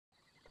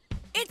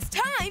It's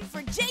time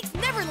for Jake's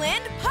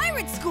Neverland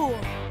Pirate School!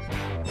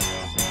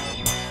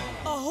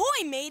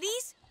 Ahoy,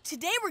 mateys!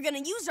 Today we're gonna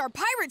use our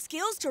pirate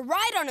skills to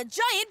ride on a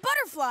giant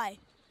butterfly.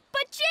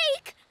 But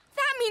Jake,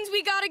 that means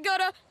we gotta go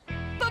to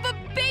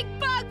Big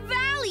Bug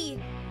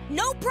Valley.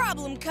 No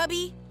problem,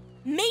 Cubby.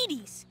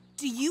 Mateys,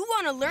 do you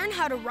want to learn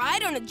how to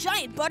ride on a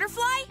giant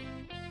butterfly?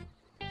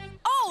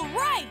 All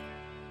right!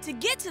 To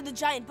get to the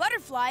giant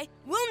butterfly,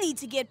 we'll need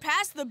to get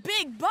past the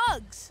big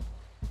bugs.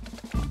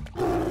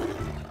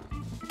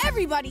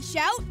 Everybody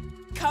shout,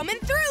 "Coming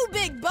through,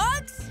 big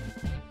bugs!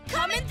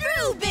 Coming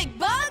through, big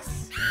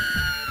bugs!"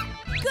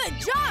 Good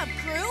job,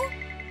 crew!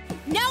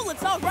 Now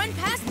let's all run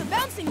past the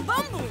bouncing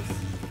bumbles.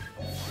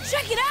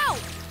 Check it out!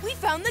 We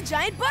found the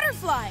giant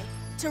butterfly.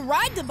 To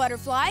ride the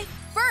butterfly,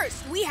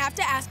 first we have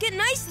to ask it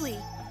nicely.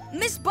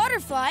 "Miss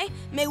Butterfly,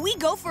 may we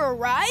go for a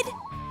ride?"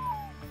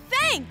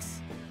 Thanks!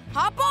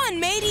 Hop on,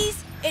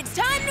 mateys. It's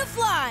time to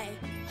fly.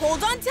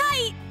 Hold on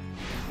tight.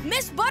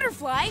 "Miss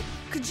Butterfly,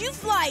 could you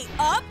fly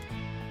up?"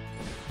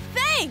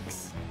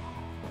 Thanks!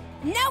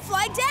 Now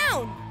fly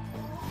down.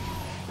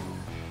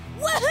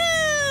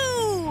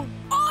 Woohoo!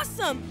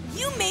 Awesome!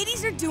 You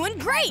mateys are doing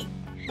great.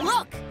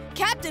 Look,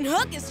 Captain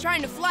Hook is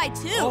trying to fly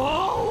too.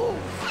 Oh!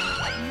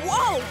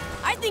 Whoa!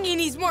 I think he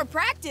needs more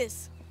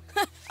practice.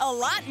 A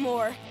lot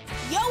more.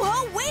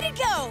 Yo-ho, way to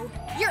go!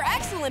 You're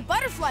excellent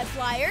butterfly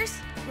flyers.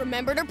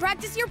 Remember to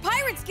practice your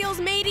pirate skills,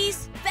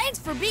 mateys. Thanks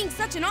for being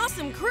such an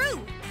awesome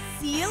crew.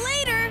 See you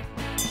later.